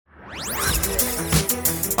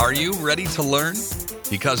Are you ready to learn?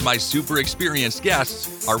 Because my super experienced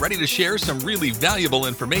guests are ready to share some really valuable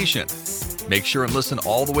information. Make sure and listen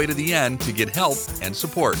all the way to the end to get help and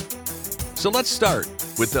support. So let's start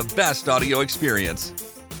with the best audio experience.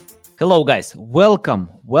 Hello guys, welcome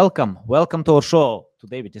to our show.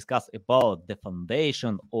 Today we discuss about the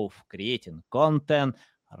foundation of creating content,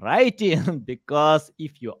 writing, because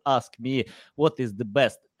if you ask me what is the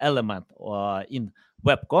best element in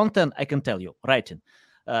web content, I can tell you writing.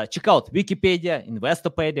 Check out Wikipedia,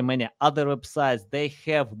 Investopedia, many other websites. They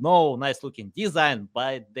have no nice looking design,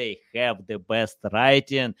 but they have the best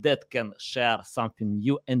writing that can share something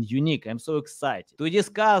new and unique. I'm so excited to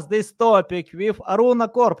discuss this topic with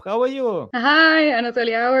Aruna Copra. How are you? Hi,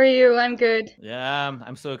 Anatoly. How are you? I'm good. Yeah,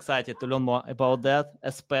 I'm so excited to learn more about that,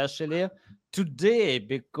 especially today,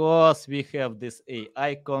 because we have this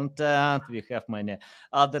AI content, we have many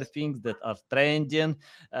other things that are trending,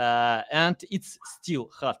 and it's still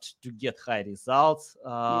hard to get high results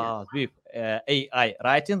with AI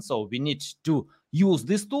writing. So we need to use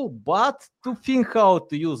this tool, but to think how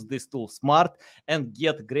to use this tool smart and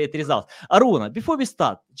get great results. Aruna, before we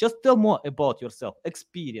start, just tell more about yourself,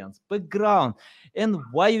 experience, background, and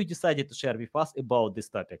why you decided to share with us about this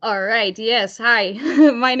topic. All right. Yes. Hi.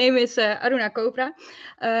 My name is Aruna Copra.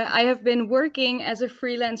 I have been working as a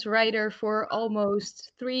freelance writer for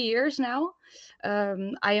almost 3 years now.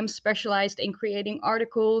 I am specialized in creating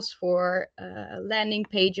articles for landing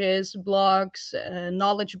pages, blogs,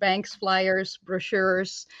 knowledge banks, flyers,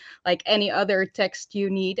 brochures, like any other text you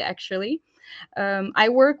need, actually. I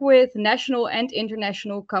work with national and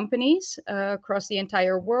international companies across the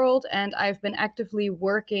entire world, and I've been actively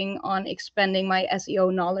working on expanding my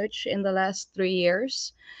SEO knowledge in the last 3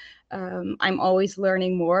 years. I'm always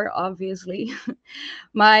learning more, obviously.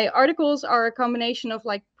 My articles are a combination of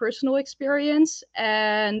like personal experience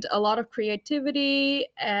and a lot of creativity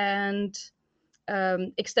and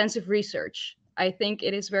extensive research. I think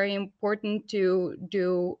it is very important to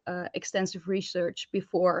do extensive research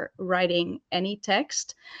before writing any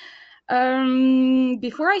text.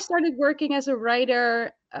 Before I started working as a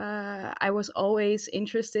writer, I was always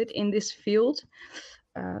interested in this field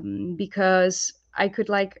because I could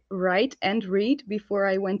like write and read before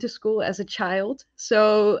I went to school as a child.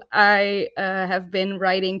 So I have been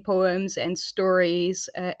writing poems and stories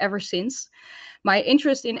ever since. My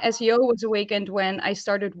interest in SEO was awakened when I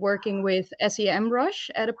started working with SEMrush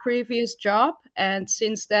at a previous job. And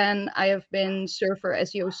since then, I have been Surfer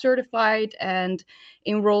SEO certified and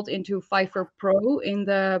enrolled into Fiverr Pro in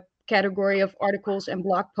the category of articles and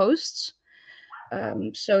blog posts.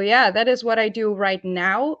 So yeah, that is what I do right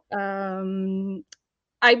now.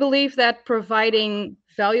 I believe that providing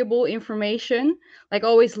valuable information like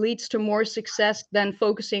always leads to more success than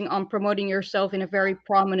focusing on promoting yourself in a very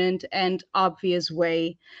prominent and obvious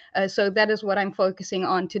way. So that is what I'm focusing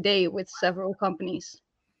on today with several companies.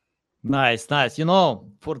 Nice, nice. You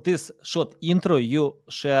know, for this short intro, you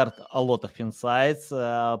shared a lot of insights.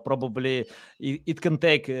 Probably it can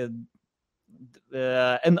take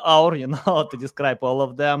an hour, you know, to describe all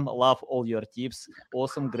of them. Love all your tips.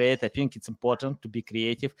 Awesome, great. I think it's important to be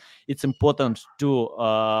creative. It's important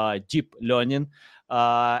to deep learning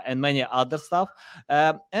and many other stuff.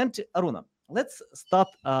 And Aruna, let's start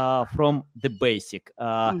from the basic.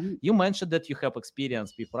 You mentioned that you have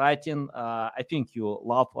experience with writing. I think you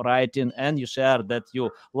love writing, and you share that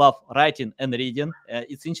you love writing and reading.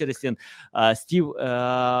 It's interesting. Steve,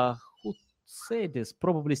 who said this?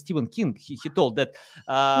 Probably Stephen King. He told that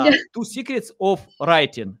two secrets of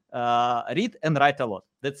writing: read and write a lot.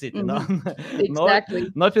 That's it. You know,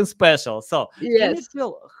 Exactly. Nothing special. So, can you Yes.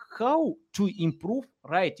 tell how to improve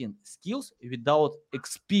writing skills without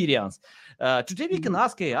experience? Today we can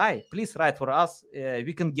ask AI, please write for us.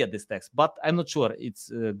 We can get this text, but I'm not sure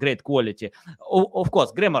it's great quality. Of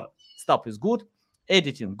course, grammar stuff is good,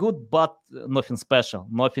 editing good, but nothing special,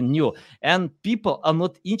 nothing new, and people are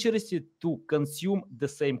not interested to consume the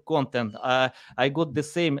same content. I got the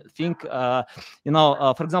same thing.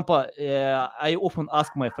 For example, I often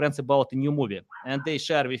ask my friends about a new movie, and they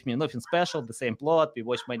share with me nothing special, the same plot. We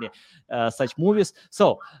watch many such movies.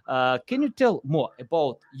 So can you tell more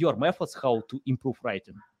about your methods how to improve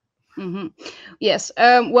writing? Yes.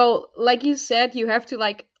 Well, like you said, you have to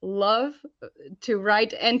like love to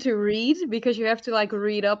write and to read because you have to like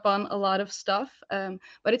read up on a lot of stuff.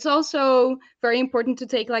 But it's also very important to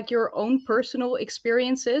take like your own personal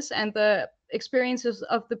experiences and the experiences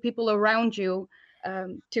of the people around you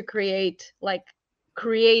to create like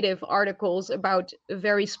creative articles about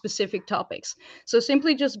very specific topics. So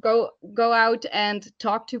simply just go out and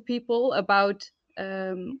talk to people about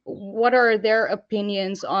what are their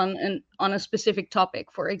opinions on a specific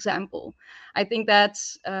topic, for example. I think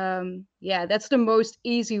that's that's the most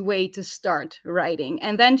easy way to start writing,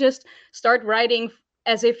 and then just start writing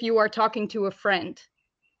as if you are talking to a friend.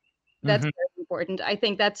 That's very important. I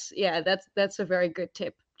think that's a very good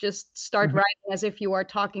tip. Just start writing as if you are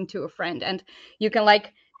talking to a friend, and you can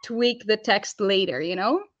like tweak the text later, you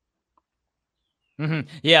know?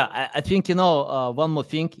 Yeah, I think, one more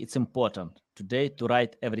thing, it's important today to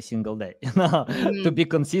write every single day, to be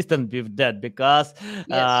consistent with that, because Yes.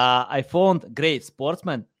 I found great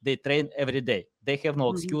sportsmen, they train every day. They have no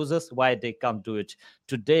Mhm. excuses why they can't do it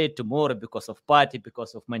today, tomorrow, because of party,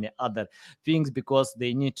 because of many other things, because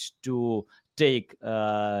they need to take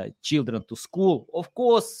children to school. Of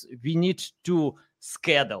course, we need to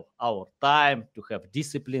schedule our time to have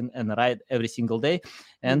discipline and write every single day,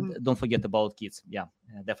 and Mhm. don't forget about kids. Yeah,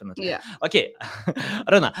 definitely. Yeah. Okay.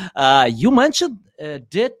 Rana, you mentioned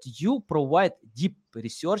that you provide deep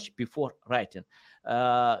research before writing.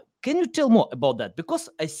 Can you tell more about that? Because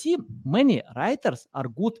I see many writers are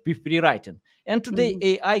good with rewriting, and today Mhm.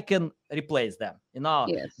 AI can replace them.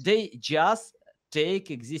 Yes. They just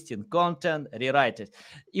take existing content, rewrite it.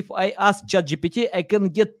 If I ask ChatGPT, I can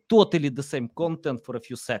get totally the same content for a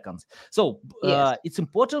few seconds. So Yes. it's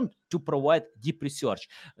important to provide deep research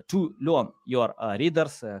to learn your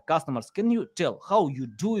readers, customers. Can you tell how you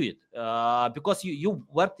do it? Because you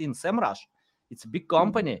worked in SEMrush, it's a big Mhm.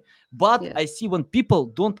 company, but Yes. I see when people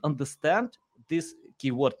don't understand this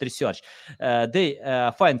keyword research, they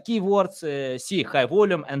find keywords, see high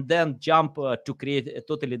volume, and then jump to create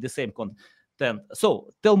totally the same content. So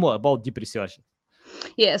tell more about deep research.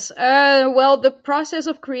 Yes. Well, the process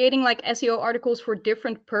of creating like SEO articles for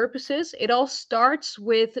different purposes, it all starts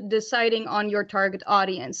with deciding on your target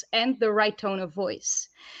audience and the right tone of voice.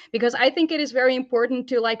 Because I think it is very important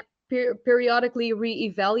to like periodically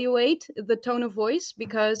reevaluate the tone of voice,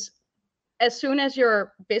 because as soon as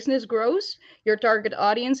your business grows, your target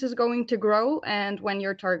audience is going to grow. And when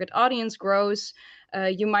your target audience grows,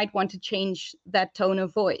 you might want to change that tone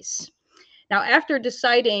of voice. Now, after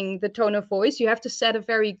deciding the tone of voice, you have to set a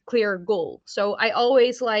very clear goal. So I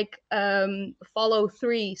always like follow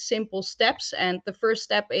three simple steps. And the first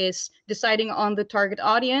step is deciding on the target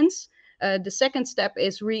audience. The second step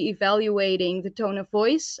is re-evaluating the tone of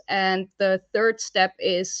voice. And the third step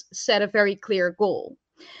is set a very clear goal.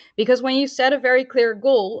 Because when you set a very clear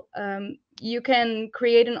goal, you can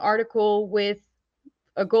create an article with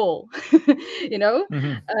a goal, you know?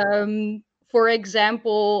 Mhm. For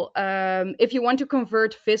example, if you want to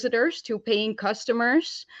convert visitors to paying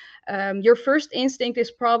customers, your first instinct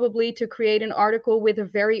is probably to create an article with a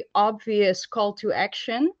very obvious call to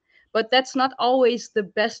action, but that's not always the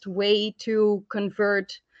best way to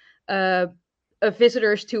convert uh,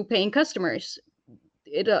 visitors to paying customers.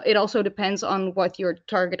 It also depends on what your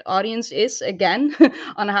target audience is, again,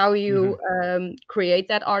 on how you Mhm. create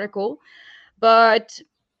that article. But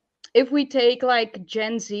if we take like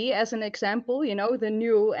Gen Z as an example, you know, the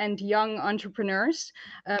new and young entrepreneurs,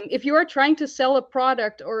 if you are trying to sell a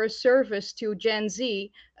product or a service to Gen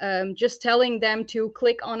Z, just telling them to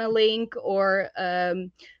click on a link or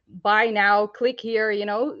buy now, click here, you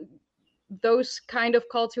know, those kind of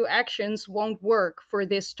call to actions won't work for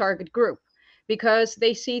this target group, because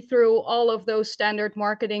they see through all of those standard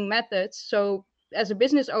marketing methods. So as a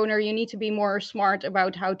business owner, you need to be more smart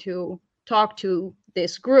about how to talk to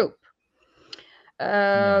this group.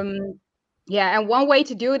 Yeah. Yeah, and one way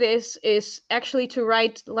to do this is actually to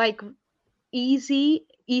write like easy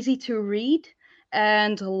to read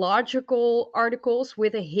and logical articles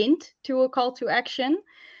with a hint to a call to action.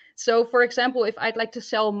 So, for example, if I'd like to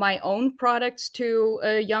sell my own products to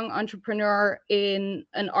a young entrepreneur in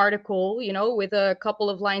an article, you know, with a couple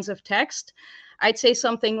of lines of text, I'd say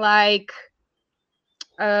something like,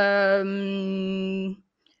 um,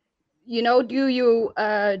 you know, do you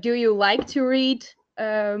like to read,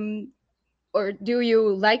 or do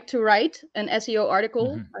you like to write an SEO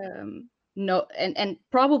article? Mhm. No, and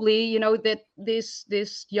probably, you know, that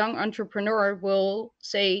this young entrepreneur will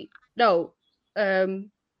say no.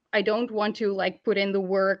 um, I don't want to like put in the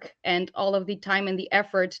work and all of the time and the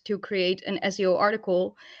effort to create an SEO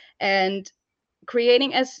article, and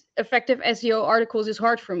creating as effective SEO articles is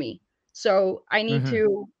hard for me, so I need Mhm.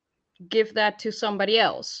 to give that to somebody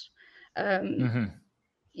else. um, Mhm.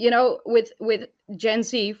 you know, with Gen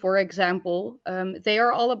Z, for example, they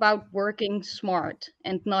are all about working smart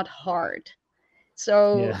and not hard.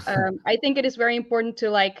 So Yeah. I think it is very important to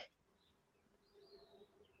like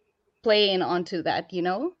play in onto that, you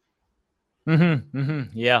know.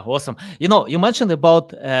 Yeah, awesome. You mentioned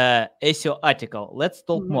about SEO article. Let's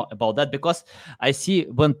talk Mhm. more about that because I see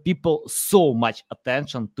when people so much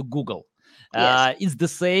attention to Google. Yes. It's the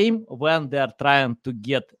same when they're trying to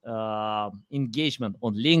get engagement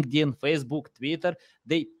on LinkedIn, Facebook, Twitter.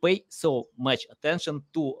 They pay so much attention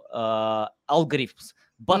to algorithms,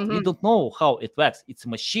 but we Hmm. don't know how it works. It's a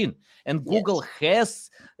machine, and Google Yes.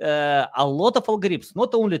 has a lot of algorithms,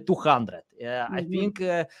 not only 200. I Hmm. think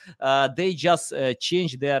they just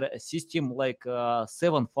change their system like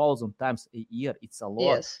 7,000 times a year. It's a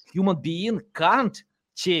lot. Yes. Human being can't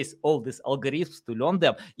chase all these algorithms to learn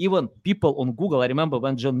them. Even people on Google, I remember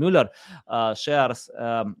when John Mueller shares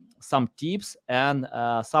some tips, and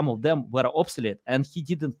some of them were obsolete, and he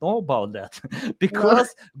didn't know about that No.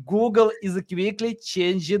 because Google is quickly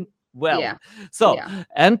changing well. Yeah. So, Yeah.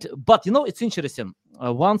 but it's interesting.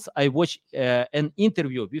 Once I watched an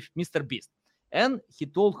interview with Mr. Beast, and he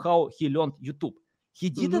told how he learned YouTube. He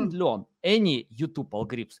didn't Hmm. learn any YouTube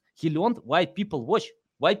algorithms. He learned why people watch,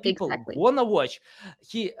 why people Exactly. wanna watch.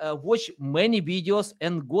 He watched many videos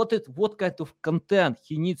and got it what kind of content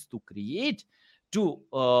he needs to create to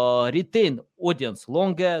retain audience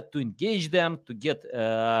longer, to engage them, to get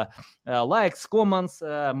likes, comments,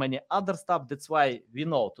 many other stuff. That's why we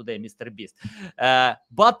know today Mr. Beast.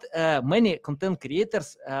 But many content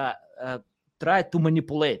creators try to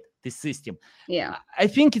manipulate the system. Yeah. I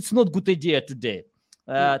think it's not good idea today.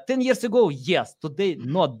 No. 10 years ago, yes. Today,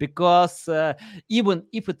 not, because even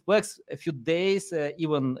if it works a few days,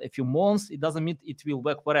 even a few months, it doesn't mean it will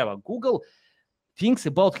work forever. Google thinks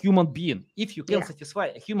about human being. If you can Yeah. satisfy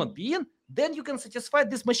a human being, then you can satisfy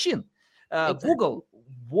this machine. Exactly. Google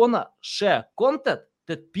wanna share content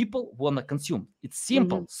that people wanna consume. It's Hmm.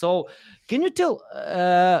 simple. So, can you tell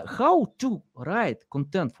how to write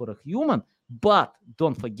content for a human, but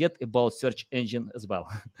don't forget about search engine as well?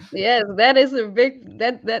 Yes, that is a big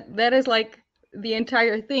that is like the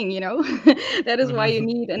entire thing, you know. That is why you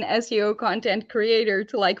need an SEO content creator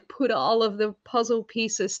to like put all of the puzzle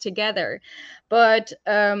pieces together. But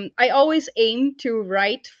I always aim to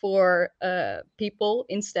write for people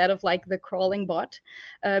instead of like the crawling bot,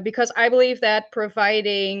 because I believe that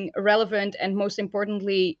providing relevant and most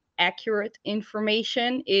importantly accurate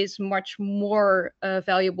information is much more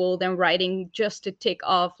valuable than writing just to tick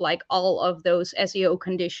off like all of those SEO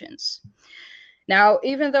conditions. Now,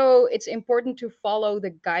 even though it's important to follow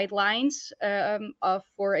the guidelines of,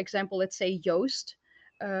 for example, let's say Yoast,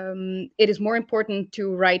 it is more important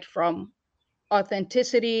to write from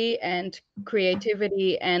authenticity and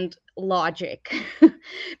creativity and logic.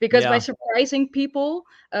 Because by Yeah. surprising people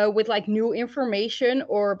with like new information,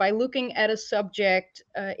 or by looking at a subject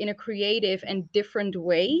in a creative and different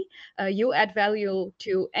way, you add value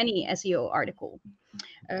to any SEO article.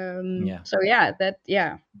 Yeah. So yeah,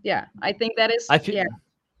 yeah, I think that is, I yeah, feel.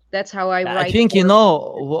 that's how I I write think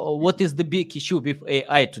for. what is the big issue with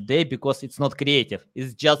AI today, because it's not creative.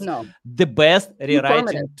 It's just No, the best informative.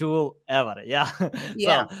 rewriting tool ever. Yeah.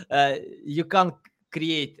 Yeah. So you can't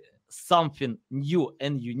create something new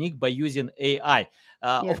and unique by using AI.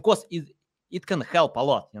 Yeah. Of course, it can help a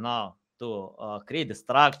lot, to create the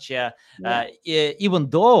structure. Yeah. Even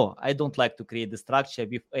though I don't like to create the structure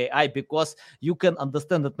with AI, because you can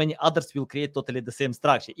understand that many others will create totally the same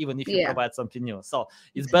structure, even if you Yeah. provide something new. So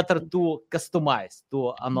it's better Exactly. to customize,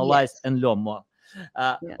 to analyze Yes. and learn more.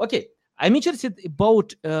 Yeah. Okay, I'm interested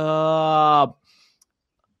about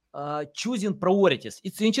choosing priorities.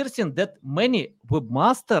 It's interesting that many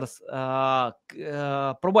webmasters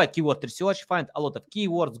provide keyword research, find a lot of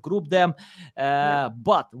keywords, group them, Yeah.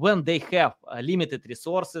 but when they have limited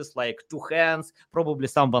resources like two hands, probably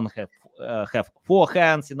someone have four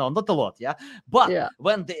hands, not a lot, yeah. But Yeah.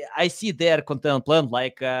 when I see their content plan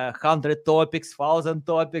like 100 topics, 1,000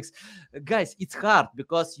 topics, guys, it's hard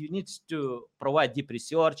because you need to provide deep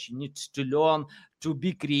research, you need to learn, to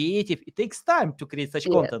be creative. It takes time to create such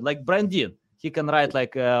Yes. content. Like Brandin, he can write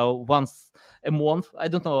like once a month. I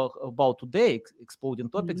don't know about today exploding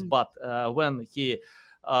topics, Mhm. but when he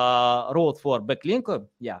wrote for Backlinko,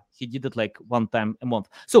 yeah, he did it like one time a month.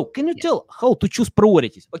 So can you Yes. tell how to choose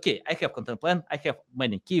priorities? Okay, I have content plan, I have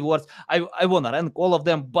many keywords, I want to rank all of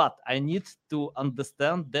them, but I need to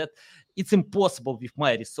understand that it's impossible with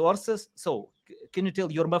my resources. So can you tell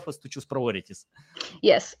your methods to choose priorities?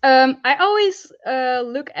 Yes. I always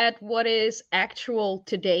look at what is actual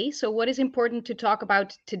today. So, what is important to talk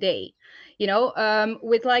about today?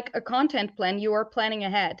 With like a content plan, you are planning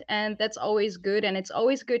ahead, and that's always good. And it's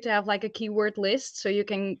always good to have like a keyword list so you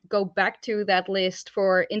can go back to that list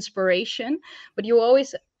for inspiration. But you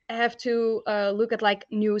always have to look at like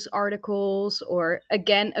news articles or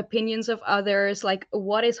again opinions of others, like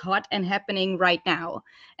what is hot and happening right now,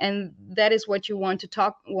 and that is what you want to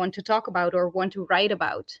talk about or want to write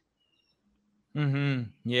about.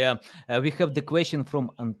 Yeah, we have the question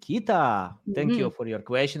from Ankita. Thank you for your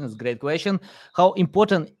question. It's a great question. How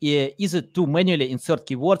important is it to manually insert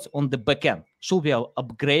keywords on the backend? Should we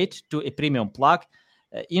upgrade to a premium plug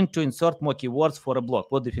in to insert more keywords for a blog?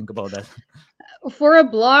 What do you think about that? For a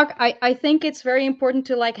blog, I think it's very important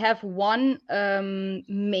to like have one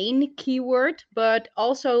main keyword, but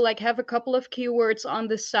also like have a couple of keywords on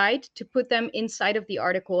the side to put them inside of the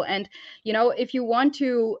article. And if you want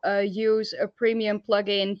to use a premium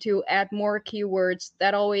plugin to add more keywords,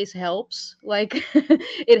 that always helps. Like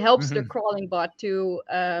it helps the crawling bot to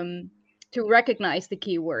recognize the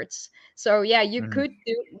keywords. So yeah, you could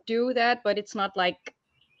do that, but it's not like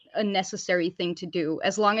a necessary thing to do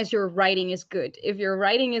as long as your writing is good. If your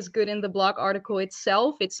writing is good in the blog article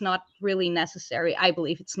itself, it's not really necessary. I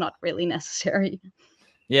believe it's not really necessary.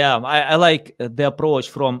 Yeah, I like the approach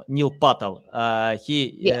from Neil Patel.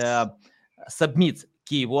 He submits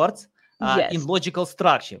keywords in logical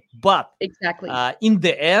structure, but exactly in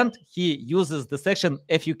the end, he uses the section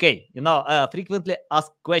FUK, frequently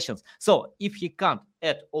asked questions. So if he can't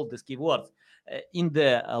add all these keywords in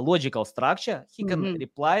the logical structure, he can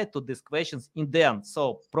reply to these questions in the end.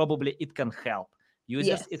 So probably it can help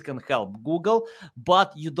users, it can help Google,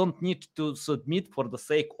 but you don't need to submit for the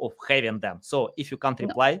sake of having them. So if you can't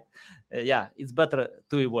reply, it's better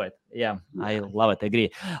to avoid. I love it.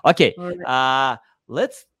 Agree. Okay.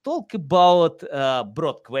 Let's talk about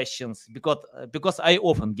broad questions because I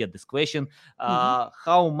often get this question: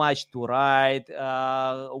 how much to write?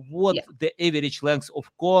 What the average length of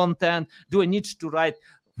content? Do I need to write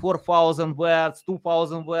 4,000 words,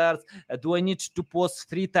 2,000 words? Do I need to post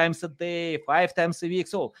 3 times a day, 5 times a week?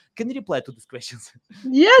 So can you reply to these questions?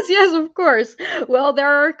 Yes, of course. Well, there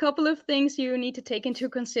are a couple of things you need to take into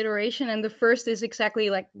consideration. And the first is exactly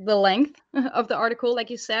like the length of the article, like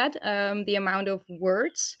you said, the amount of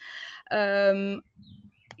words.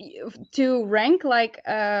 To rank like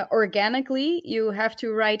organically, you have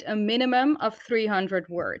to write a minimum of 300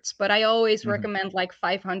 words, but I always recommend like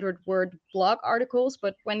 500 word blog articles.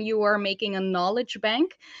 But when you are making a knowledge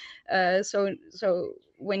bank, so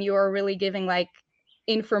when you are really giving like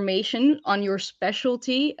information on your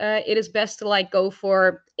specialty, it is best to like go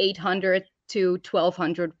for 800 to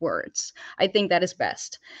 1,200 words. I think that is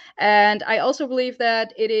best. And I also believe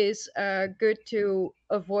that it is good to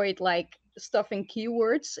avoid like stuffing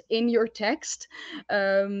keywords in your text.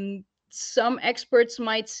 Some experts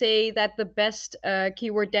might say that the best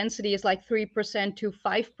keyword density is like 3% to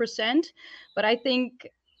 5%, but I think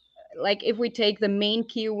like if we take the main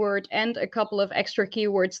keyword and a couple of extra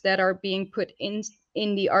keywords that are being put in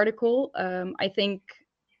the article, I think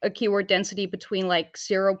a keyword density between like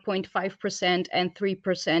 0.5% and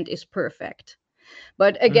 3% is perfect.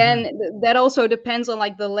 But again, that also depends on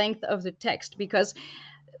like the length of the text, because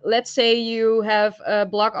let's say you have a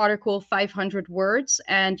blog article 500 words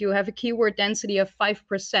and you have a keyword density of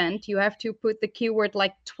 5%, you have to put the keyword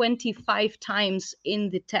like 25 times in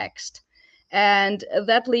the text, and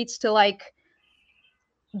that leads to like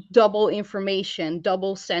double information,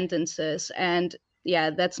 double sentences, and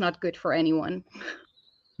that's not good for anyone.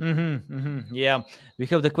 Yeah, we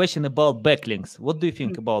have the question about backlinks. What do you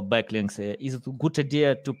think about backlinks? Is it a good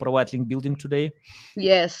idea to provide link building today?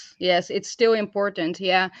 Yes, it's still important.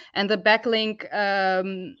 Yeah, and the backlink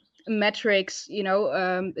metrics,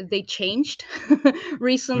 they changed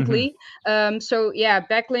recently. So yeah,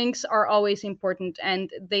 backlinks are always important, and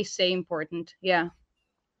they stay important. Yeah.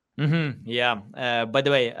 Yeah. By the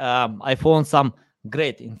way, I found some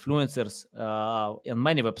great influencers and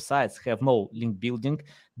many websites have no link building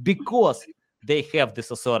because they have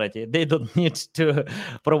this authority. They don't need to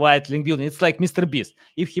provide link building. It's like Mr. Beast.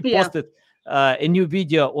 If he posted a new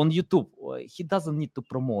video on YouTube, he doesn't need to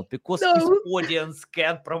promote because his audience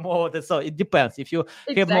can promote it. So it depends. If you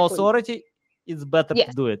have no authority, it's better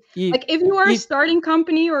to do it. Like if you are a starting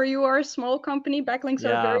company or you are a small company, backlinks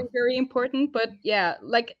are very, very important. But yeah,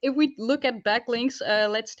 like if we look at backlinks,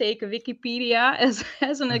 let's take Wikipedia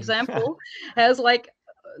as an example, has like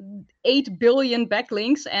 8 billion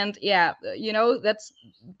backlinks, and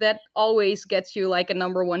that always gets you like a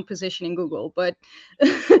 #1 position in Google. But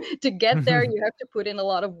to get there, you have to put in a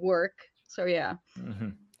lot of work. So yeah.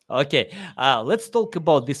 Okay, let's talk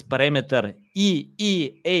about this parameter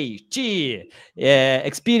EEAT,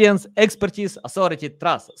 experience, expertise, authority,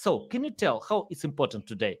 trust. So can you tell how it's important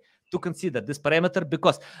today to consider this parameter?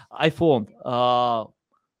 Because I found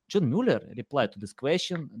John Mueller replied to this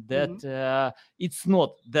question that it's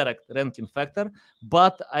not direct ranking factor,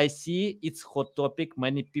 but I see it's hot topic.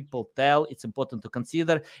 Many people tell it's important to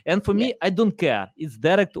consider. And for me, I don't care. It's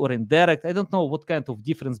direct or indirect. I don't know what kind of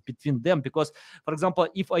difference between them. Because, for example,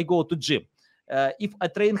 if I go to gym, if I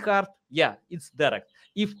train hard, it's direct.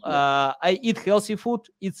 If I eat healthy food,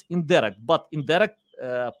 it's indirect. But indirect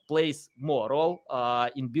plays more role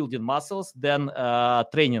in building muscles than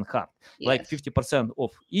training hard. Like 50%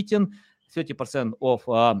 of eating, 30% of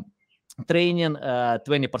training,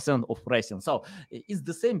 20% of racing. So it's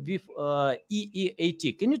the same with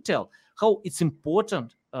EEAT. Can you tell how it's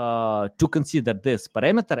important to consider this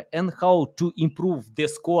parameter and how to improve the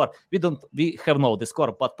score? We have no the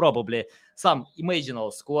score, but probably some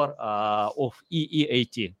imaginal score of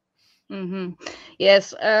EEAT.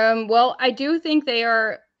 Yes. Well, I do think they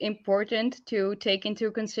are important to take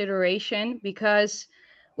into consideration because,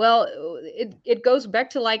 well, it goes back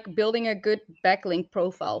to like building a good backlink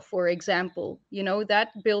profile, for example. That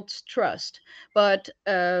builds trust. But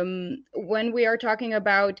when we are talking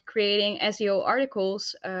about creating SEO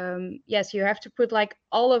articles, yes, you have to put like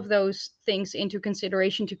all of those things into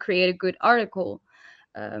consideration to create a good article,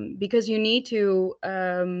 because you need to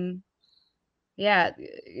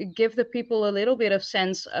give the people a little bit of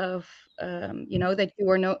sense of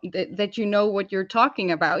that you know what you're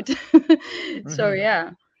talking about. So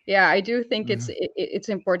I do think it's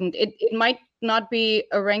important. It might not be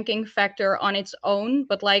a ranking factor on its own,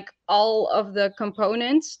 but like all of the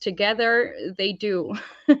components together, they do.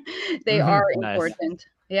 They are important.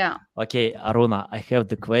 Yeah. Okay, Aruna, I have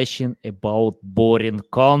the question about boring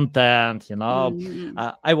content.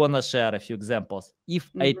 I want to share a few examples. If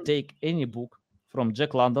I take any book from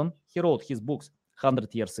Jack London, he wrote his books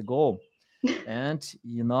 100 years ago. And,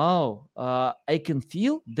 I can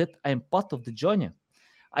feel that I'm part of the journey.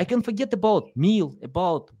 I can forget about meal,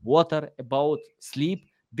 about water, about sleep,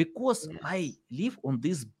 because I live on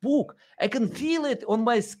this book. I can feel it on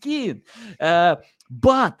my skin.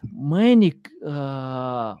 But many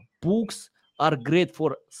books are great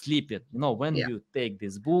for sleeping. When you take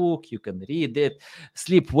this book, you can read it,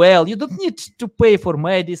 sleep well. You don't need to pay for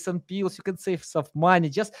medicine, pills. You can save some money.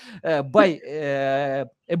 Just buy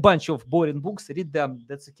a bunch of boring books, read them.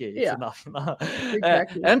 That's okay. It's enough.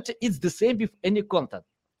 Exactly. And it's the same with any content.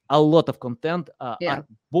 A lot of content are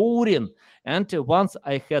boring. And once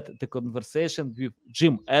I had the conversation with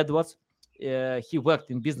Jim Edwards. He worked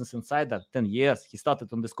in Business Insider 10 years. He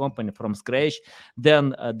started on this company from scratch.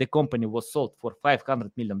 Then the company was sold for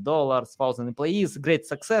 $500 million, 1,000 employees, great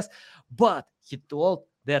success. But he told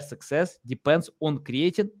their success depends on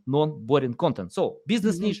creating non-boring content. So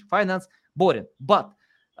business niche, finance, boring. But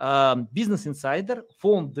Business Insider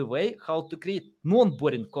found the way how to create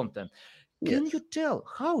non-boring content. Can you tell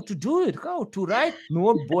how to do it? How to write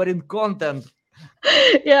non-boring content?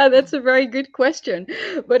 Yeah, that's a very good question.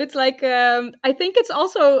 But it's like, I think it's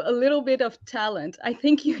also a little bit of talent. I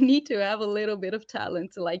think you need to have a little bit of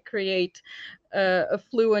talent to like create a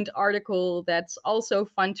fluent article that's also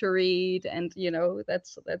fun to read. And,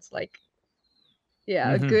 that's like,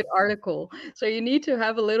 a good article. So you need to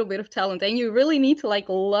have a little bit of talent, and you really need to like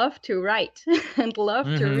love to write and love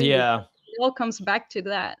to read. Yeah. It all comes back to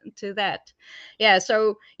that. Yeah.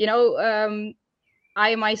 So,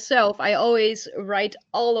 I myself, I always write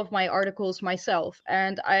all of my articles myself.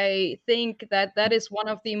 And I think that that is one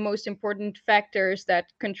of the most important factors that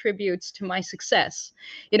contributes to my success.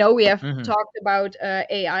 We have talked about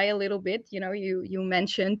AI a little bit. You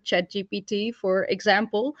mentioned ChatGPT, for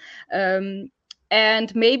example.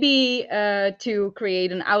 And maybe to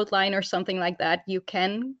create an outline or something like that, you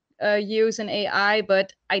can use an AI,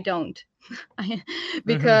 but I don't.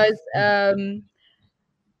 Because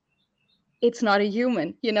it's not a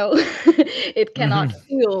human, it cannot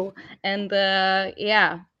feel. And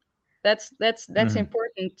that's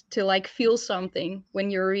important to like feel something when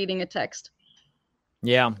you're reading a text.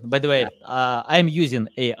 Yeah, by the way, I'm using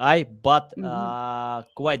AI, but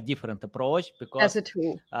quite different approach, because As a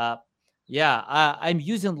tool. I'm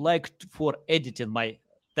using like for editing my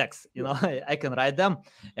text. I can write them,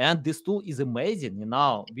 and this tool is amazing.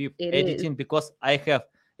 With It editing, because I have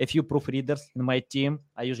a few proofreaders in my team.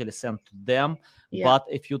 I usually send to them, but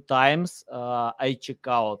a few times I check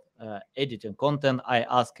out editing content. I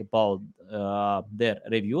ask about their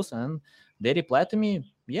reviews, and they reply to me,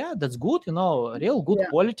 yeah, that's good, real good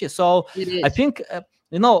quality. So I think,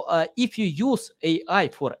 if you use AI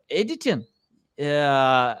for editing,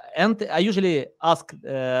 and I usually ask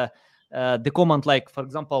the comment, like, for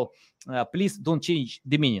example, please don't change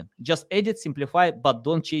the meaning. Just edit, simplify, but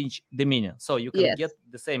don't change the meaning. So you can get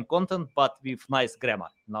the same content, but with nice grammar.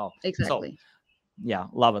 Exactly. Yeah,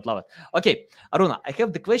 love it, love it. Okay, Aruna, I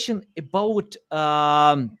have the question about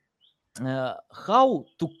how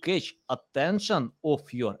to catch attention of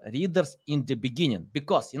your readers in the beginning,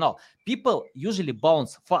 because people usually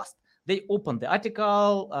bounce fast. They open the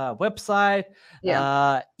article, website.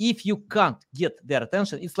 Yeah. If you can't get their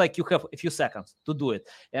attention, it's like you have a few seconds to do it.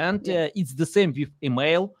 And Yeah. it's the same with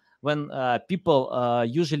email. When people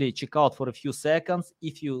usually check out for a few seconds,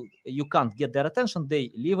 if you can't get their attention,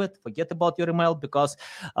 they leave it, forget about your email, because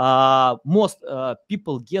most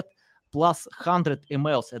people get plus 100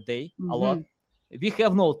 emails a day, a lot. Mhm. We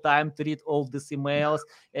have no time to read all these emails,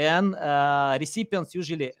 and recipients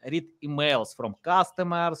usually read emails from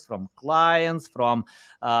customers, from clients, from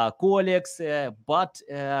colleagues, but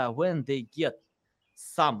when they get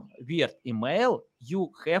some weird email,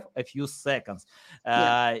 you have a few seconds.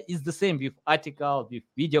 Yeah. It's the same with article, with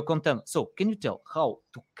video content. So can you tell how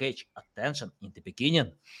to catch attention in the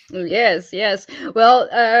beginning? Yes, yes. Well,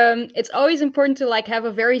 it's always important to like have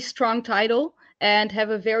a very strong title and have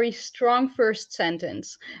a very strong first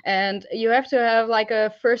sentence. And you have to have like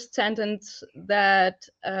a first sentence that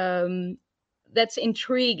that's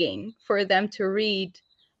intriguing for them to read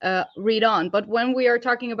on. But when we are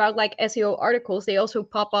talking about like SEO articles, they also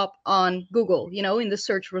pop up on Google, in the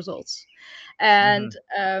search results. And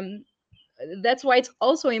that's why it's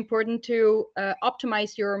also important to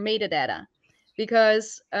optimize your metadata,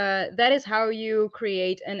 because that is how you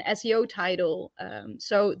create an SEO title.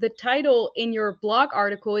 So the title in your blog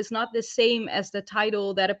article is not the same as the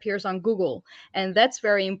title that appears on Google, and that's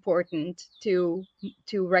very important to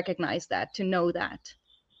recognize that, to know that.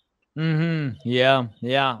 Yeah,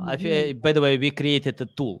 yeah. Mhm. By the way, we created a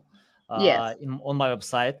tool Yes. on my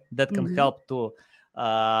website that can Hmm. help to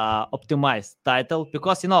optimize title,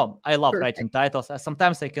 because I love writing Perfect. titles.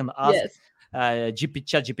 Sometimes I can ask Yes.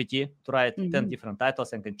 Chat GPT to write 10 Hmm. different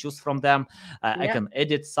titles and can choose from them. I Yeah. can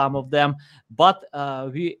edit some of them, but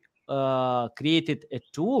we created a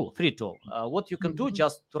tool, free tool. What you can do, Hmm.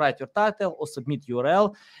 just to write your title or submit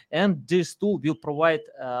URL, and this tool will provide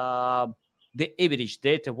the average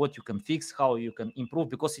data, what you can fix, how you can improve,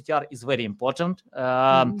 because CTR is very important.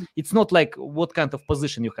 Hmm. It's not like what kind of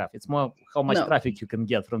position you have, it's more how much No, traffic you can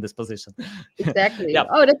get from this position. exactly. Yeah,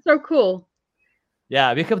 Oh, that's so cool.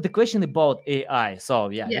 yeah, we have the question about AI. So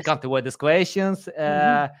yeah, we Yes. can't avoid these questions.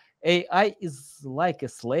 Hmm. AI is like a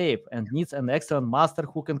slave and needs an excellent master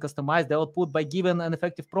who can customize the output by giving an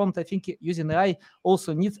effective prompt. I think using AI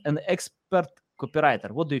also needs an expert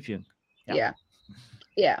copywriter. What do you think? Yeah.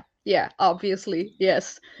 Yeah. Yeah, obviously,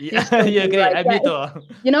 yes. He's Yeah, you totally agree. right. I Yeah, me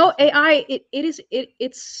too. AI,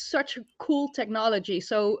 it's such a cool technology.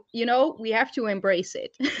 So, we have to embrace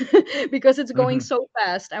it because it's going Mhm. so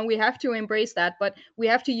fast, and we have to embrace that, but we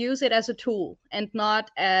have to use it as a tool and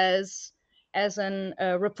not as an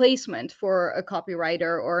replacement for a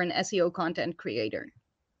copywriter or an SEO content creator.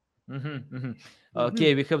 Hmm.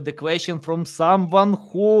 Okay, we have the question from someone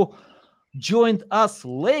who joined us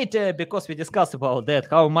later, because we discussed about that.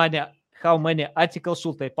 How many articles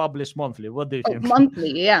should I publish monthly? What do you Oh, think?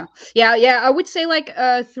 monthly, yeah. Yeah, I would say like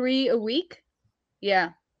 3 a week.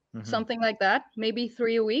 Yeah. Mhm. Something like that, maybe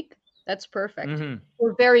 3 a week. That's perfect. Mhm.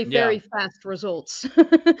 For very, Yeah. very fast results.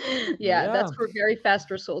 Yeah, Yeah. that's for very fast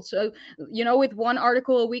results. So, with one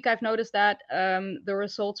article a week, I've noticed that the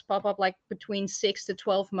results pop up like between 6 to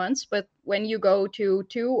 12 months. But when you go to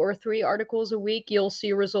 2 or 3 articles a week, you'll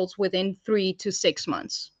see results within 3 to 6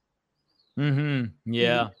 months. Mhm.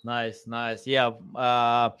 Yeah. Nice. Nice. Yeah.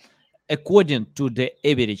 According to the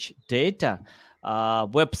average data,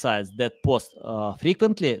 websites that post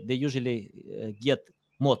frequently, they usually get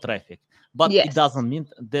more traffic. But it Yes. doesn't mean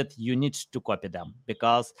that you need to copy them,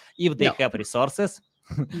 because if they No. have resources,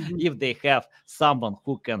 Mhm. if they have someone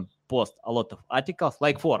who can post a lot of articles,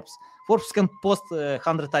 like Forbes can post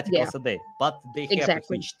 100 Yeah, articles a day, but they have a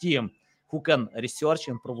exactly. huge team who can research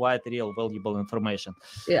and provide real valuable information.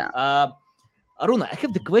 Yeah. Uh, Aruna, I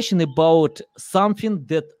have the question about something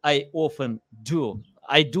that I often do.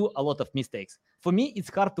 I do a lot of mistakes. For me, it's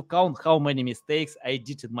hard to count how many mistakes I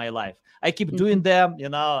did in my life. I keep doing Mhm.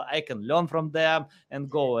 them, I can learn from them and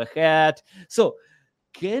go ahead. So,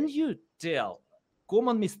 can you tell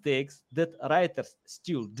common mistakes that writers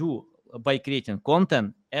still do by creating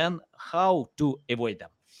content and how to avoid them?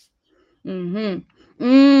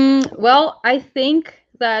 Hmm. Well, I think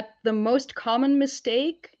that the most common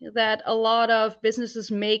mistake that a lot of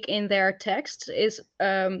businesses make in their texts is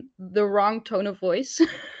the wrong tone of voice.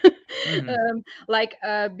 Mhm.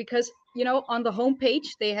 Because on the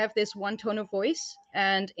homepage they have this one tone of voice,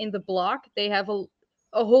 and in the blog they have a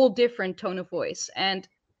whole different tone of voice, and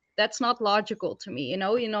that's not logical to me.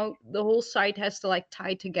 The whole site has to like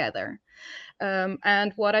tie together.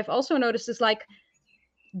 And what I've also noticed is like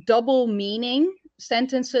double meaning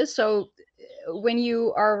sentences. So when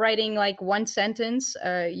you are writing like one sentence,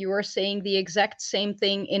 you are saying the exact same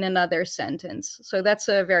thing in another sentence. So that's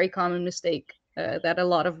a very common mistake that a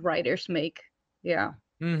lot of writers make. Yeah.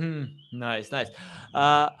 Nice.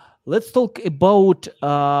 Let's talk about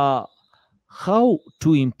how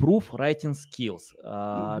to improve writing skills.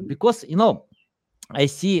 Because I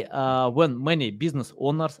see when many business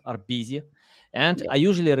owners are busy, and I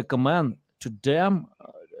usually recommend to them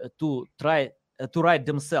to try to write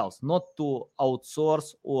themselves, not to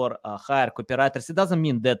outsource or hire copywriters. It doesn't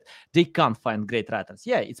mean that they can't find great writers.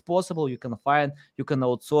 Yeah, it's possible. You can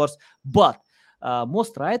outsource, but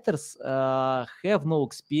most writers have no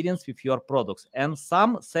experience with your products, and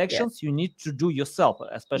some sections you need to do yourself,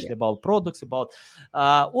 especially about products, about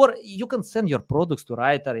or you can send your products to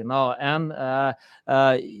writer, and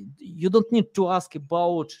you don't need to ask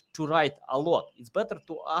about to write a lot. It's better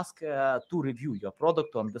to ask to review your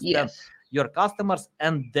product, to understand your customers,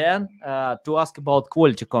 and then to ask about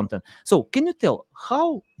quality content. So can you tell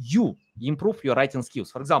how you improve your writing skills?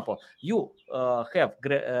 For example, you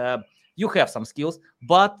have some skills,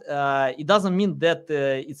 but it doesn't mean that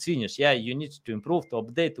it's finished. Yeah, you need to improve, to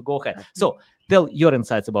update, to go ahead. So tell your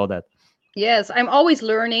insights about that. Yes, I'm always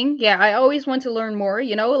learning. Yeah, I always want to learn more.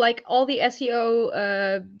 Like all the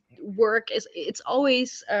SEO work it's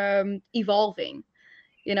always evolving.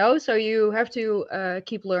 So you have to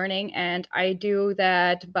keep learning, and I do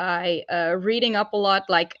that by reading up a lot.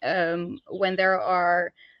 Like when there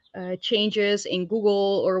are changes in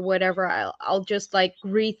Google or whatever, I'll just like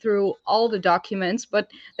read through all the documents.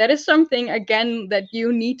 But that is something again that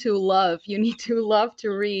you need to love. You need to love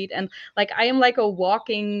to read, and like I am like a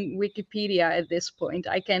walking Wikipedia at this point.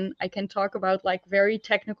 I can talk about like very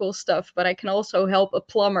technical stuff, but I can also help a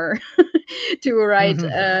plumber to write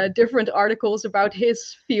different articles about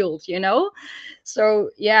his field. So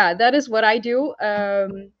yeah, that is what I do.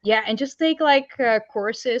 And just take like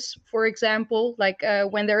courses, for example, like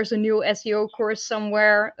when there's a new SEO course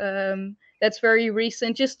somewhere that's very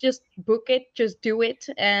recent, just book it, just do it,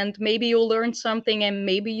 and maybe you'll learn something and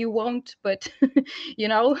maybe you won't, but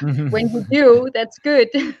when you do, that's good.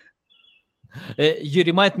 You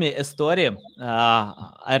remind me a story.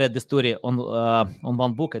 I read the story on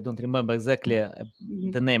one book. I don't remember exactly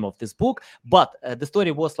the name of this book, but the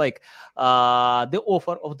story was like the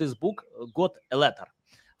author of this book got a letter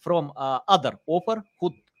from other author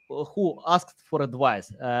who asked for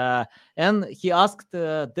advice, and he asked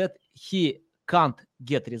that he can't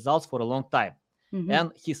get results for a long time,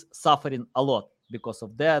 and he's suffering a lot. Because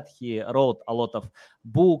of that, he wrote a lot of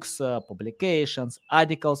books, publications,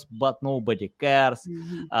 articles, but nobody cares.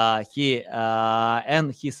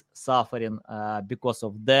 And he's suffering because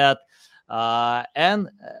of that.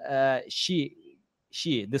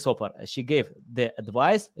 This author, she gave the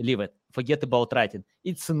advice: leave it, forget about writing.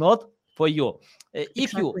 It's not for you.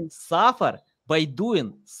 If you suffer by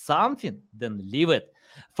doing something, then leave it.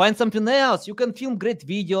 Find something else. You can film great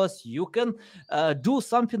videos. You can do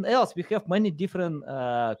something else. We have many different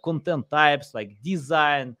content types like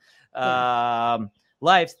design,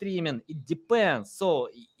 live streaming. It depends. So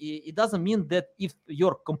it doesn't mean that if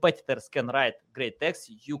your competitors can write great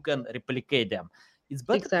text, you can replicate them. It's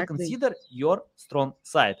better to consider your strong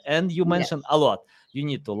side. And you mentioned a lot. You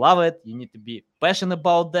need to love it. You need to be passionate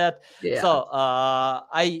about that. Yeah. So I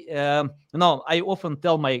often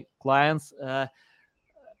tell my clients,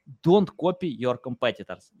 don't copy your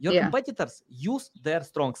competitors. Your competitors use their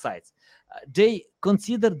strong sides. They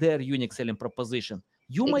consider their unique selling proposition.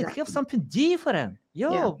 You might have something different.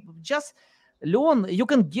 Just learn. You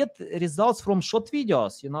can get results from short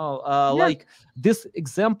videos. Like this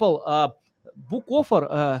example, book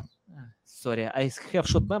author. Sorry, I have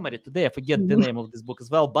short memory today. I forget the name of this book as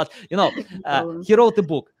well. But he wrote a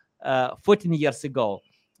book 14 years ago,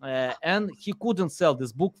 and he couldn't sell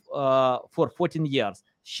this book for 14 years.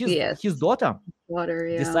 His daughter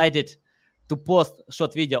decided to post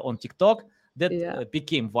short video on TikTok that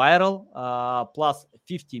became viral, plus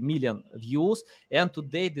 50 million views, and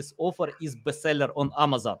today this author is bestseller on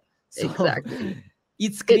Amazon. So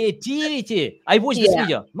it's creativity. I watched this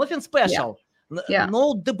video, nothing special,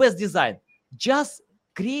 no the best design, just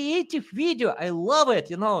creative video. I love it.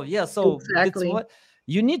 So that's what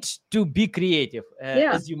you need to be creative,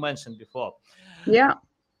 as you mentioned before.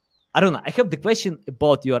 Aruna, I have the question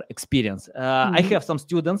about your experience. I have some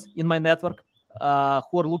students in my network who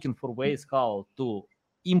are looking for ways how to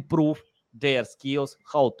improve their skills,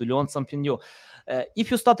 how to learn something new. If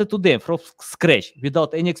you started today from scratch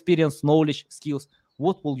without any experience, knowledge, skills,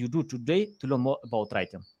 what will you do today to learn more about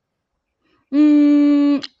writing?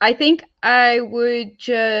 I think I would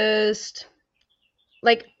just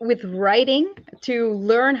like with writing to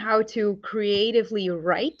learn how to creatively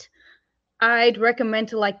write. I'd recommend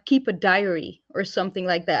to like keep a diary or something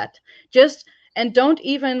like that. Just and don't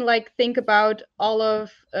even like think about all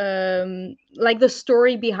of like the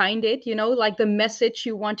story behind it, like the message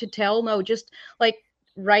you want to tell. No, just like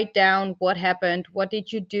write down what happened, what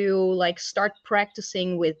did you do, like start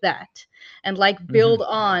practicing with that and like build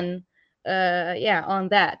on on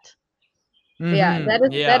that. Yeah, that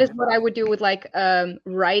Yeah. is what I would do with like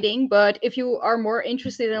writing. But if you are more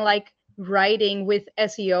interested in like writing with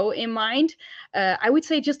SEO in mind, I would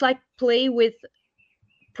say just like play with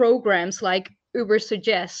programs like Uber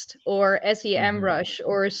Suggest or SEMrush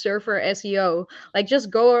or Surfer SEO. Like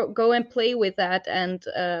just go and play with that and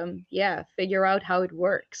figure out how it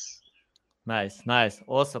works. Nice,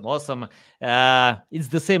 awesome. It's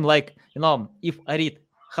the same like if I read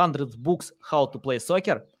hundreds books how to play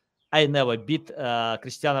soccer, I never beat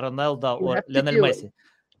Cristiano Ronaldo You or have to Lionel do it. Messi.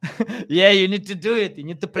 Yeah, you need to do it. You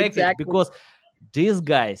need to practice Exactly. because these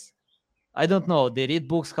guys, I don't know, they read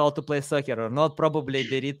books how to play soccer or not. Probably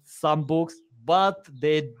they read some books, but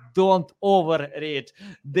they don't overread.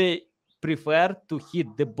 They prefer to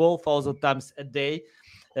hit the ball 1,000 times a day,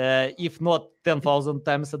 if not 10,000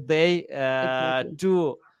 times a day, Exactly.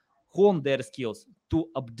 to hone their skills, to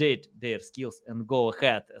update their skills and go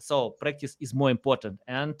ahead. So practice is more important.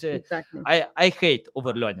 And Exactly. I hate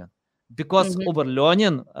overlearning because Hmm.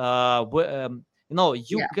 overlearning,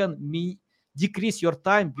 you Yeah. can decrease your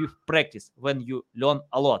time with practice when you learn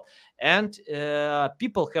a lot. And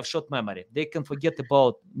people have short memory. They can forget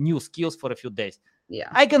about new skills for a few days. Yeah.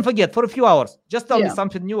 I can forget for a few hours. Just tell me Yeah.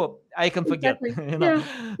 something new, I can forget. Exactly. Yeah.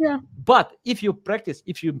 Yeah. But if you practice,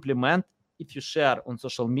 if you implement, if you share on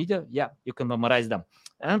social media, yeah, you can memorize them.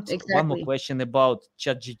 And one more Exactly. question about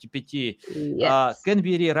ChatGPT. Yes. Can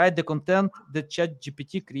we rewrite the content that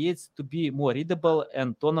ChatGPT creates to be more readable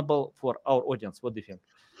and tonable for our audience? What do you think?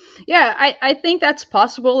 Yeah, I think that's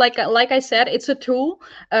possible. Like I said, it's a tool.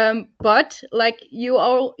 But like you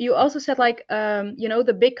also said, like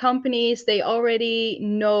the big companies, they already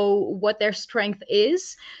know what their strength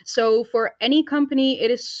is. So for any company, it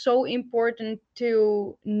is so important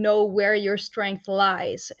to know where your strength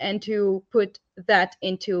lies and to put that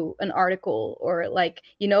into an article, or like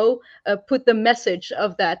put the message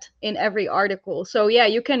of that in every article. So yeah,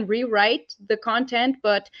 you can rewrite the content,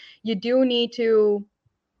 but you do need to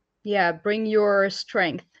bring your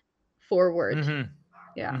strength forward. Mm-hmm.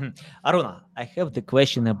 Yeah. Mm-hmm. Aruna, I have the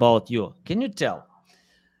question about you. Can you tell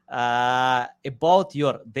about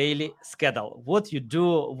your daily schedule? What you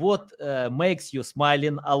do, what makes you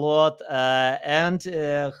smiling a lot, and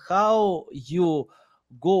how you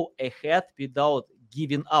go ahead without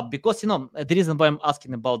giving up? Because the reason why I'm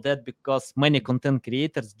asking about that, because many content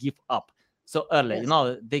creators give up so early.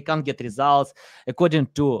 Yes. They can't get results according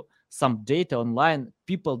to some data online.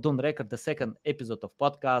 People don't record the second episode of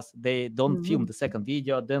podcast, they don't film Hmm. the second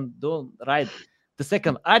video, then don't write the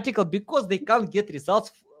second article because they can't get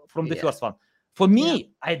results from the Yes. first one. For Yeah.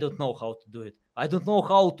 me, I don't know how to do it. I don't know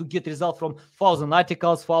how to get results from 1,000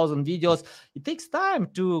 articles, 1,000 videos. It takes time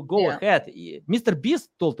to go Yeah. ahead. Mr. Beast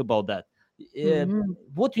told about that. Uh, Hmm.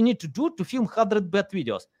 what you need to do to film 100 bad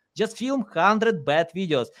videos. Just film 100 bad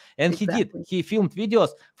videos. And he did. Exactly. He filmed videos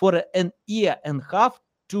for an year and a half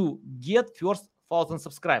to get first 1,000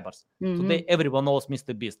 subscribers. Hmm. Today, everyone knows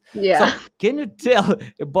Mr. Beast. Yeah. So, can you tell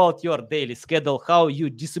about your daily schedule, how you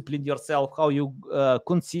discipline yourself, how you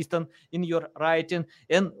consistent in your writing,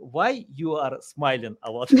 and why you are smiling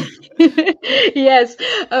a lot? Yes.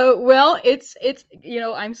 Well, it's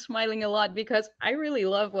I'm smiling a lot because I really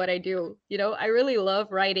love what I do. I really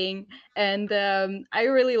love writing, and I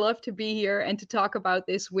really love to be here and to talk about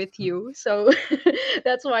this with you. So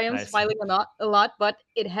that's why I'm Nice. smiling a lot. But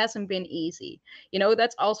it hasn't been easy.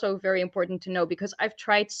 That's also very important to know because I've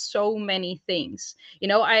tried so many things.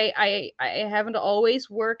 I haven't always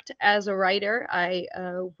worked as a writer. I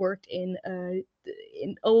worked in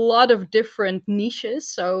a lot of different niches.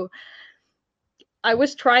 So I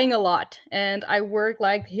was trying a lot and I worked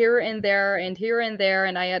like here and there and here and there.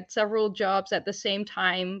 And I had several jobs at the same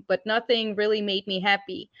time, but nothing really made me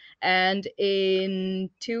happy. And in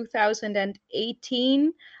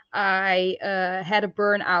 2018, I had a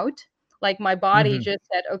burnout. Like my body Mhm. just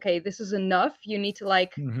said, okay, this is enough. You need to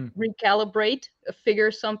like Mhm. recalibrate,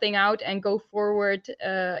 figure something out, and go forward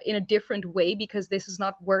in a different way because this is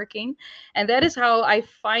not working. And that is how I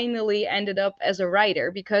finally ended up as a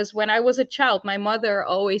writer, because when I was a child, my mother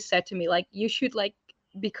always said to me, like, you should like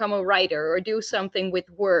become a writer or do something with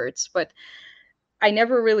words. But I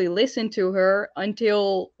never really listened to her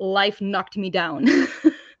until life knocked me down.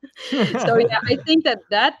 So yeah, I think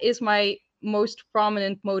that is my most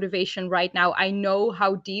prominent motivation right now. I know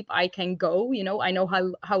how deep I can go, I know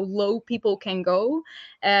how low people can go,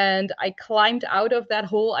 and I climbed out of that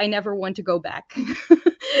hole. I never want to go back.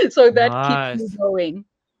 So that keeps me Nice. going.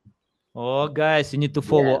 Oh, guys, you need to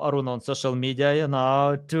follow Yeah, Aruna on social media,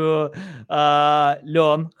 to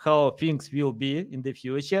learn how things will be in the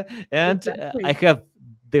future. And I exactly. have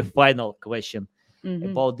the final question Hmm.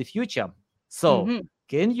 about the future. So, Hmm.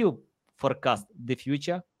 can you forecast the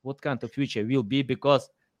future? What kind of future will be? Because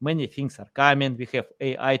many things are coming. We have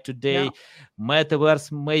AI Yeah. today,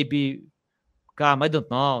 metaverse maybe come. I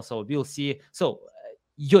don't know. So we'll see. So,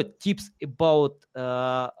 your tips about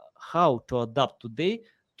how to adapt today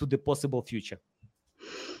to the possible future.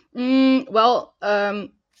 Well,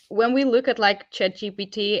 when we look at like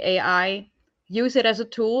ChatGPT, AI, use it as a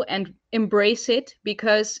tool and embrace it,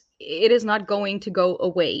 because it is not going to go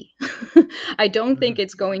away. I don't think Mhm.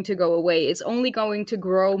 it's going to go away. It's only going to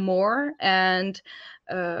grow more, and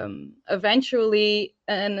eventually,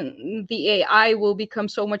 and the AI will become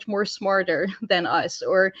so much more smarter than us,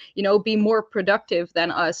 or be more productive than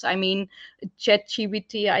us. I mean,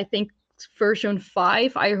 ChatGPT, I think version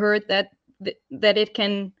 5, I heard that it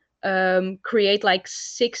can create like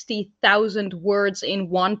 60,000 words in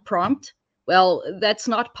one prompt. Well, that's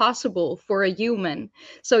not possible for a human.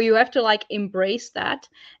 So you have to like embrace that.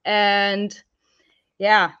 And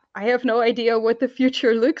yeah, I have no idea what the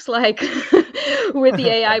future looks like with the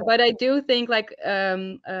AI, but I do think like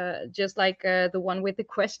just like the one with the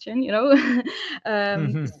question,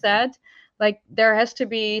 Mhm. said, like there has to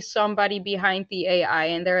be somebody behind the AI,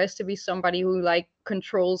 and there has to be somebody who like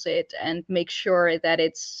controls it and makes sure that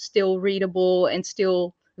it's still readable and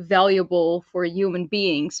still valuable for human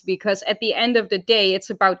beings, because at the end of the day it's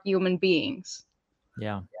about human beings.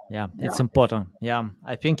 Yeah, yeah, Yeah. it's important. Yeah,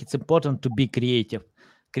 I think it's important to be creative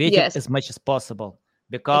Yes, as much as possible,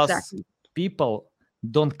 because exactly. people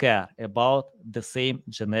don't care about the same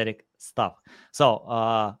generic stuff. So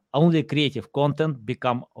only creative content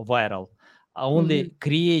become viral. Hmm. Only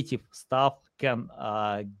creative stuff can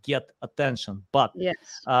get attention. But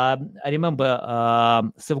Yes. I remember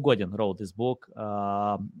Seth Godin wrote this book,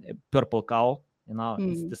 Purple Cow. It's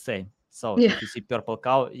Mhm. the same. So Yeah. if you see purple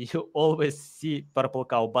cow, you always see purple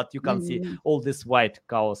cow, but you can't see Mhm. all these white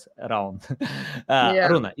cows around. Yeah.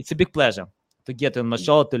 Aruna, it's a big pleasure to get on my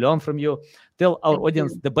show, to learn from you. Tell our Thank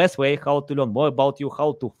audience you. the best way how to learn more about you,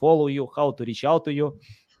 how to follow you, how to reach out to you.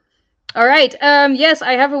 All right. Yes,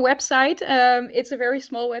 I have a website. It's a very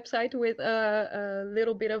small website with a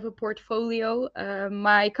little bit of a portfolio.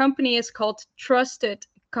 My company is called Trusted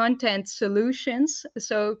Content Solutions.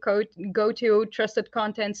 So go to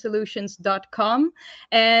trustedcontentsolutions.com,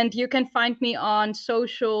 and you can find me on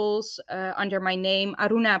socials under my name,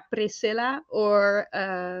 Aruna Priscilla, or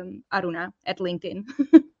Aruna at LinkedIn.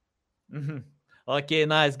 Mhm. Okay,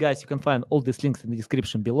 nice, guys. You can find all these links in the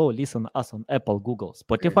description below. Listen us on Apple, Google,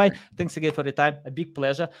 Spotify. Perfect. Thanks again for your time. A big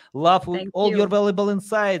pleasure. Love Thank all your you. valuable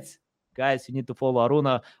insights. Guys, you need to follow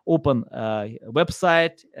Aruna. Open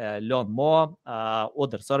website, learn more,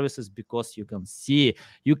 other services, because you can see,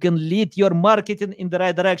 you can lead your marketing in the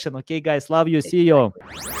right direction. Okay, guys, love you. See you.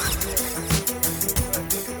 Exactly.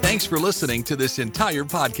 Thanks for listening to this entire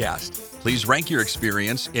podcast. Please rank your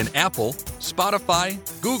experience in Apple, Spotify,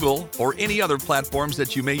 Google, or any other platforms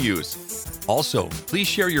that you may use. Also, please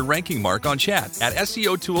share your ranking mark on chat at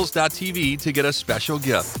SEOtools.tv to get a special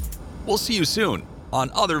gift. We'll see you soon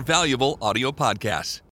on other valuable audio podcasts.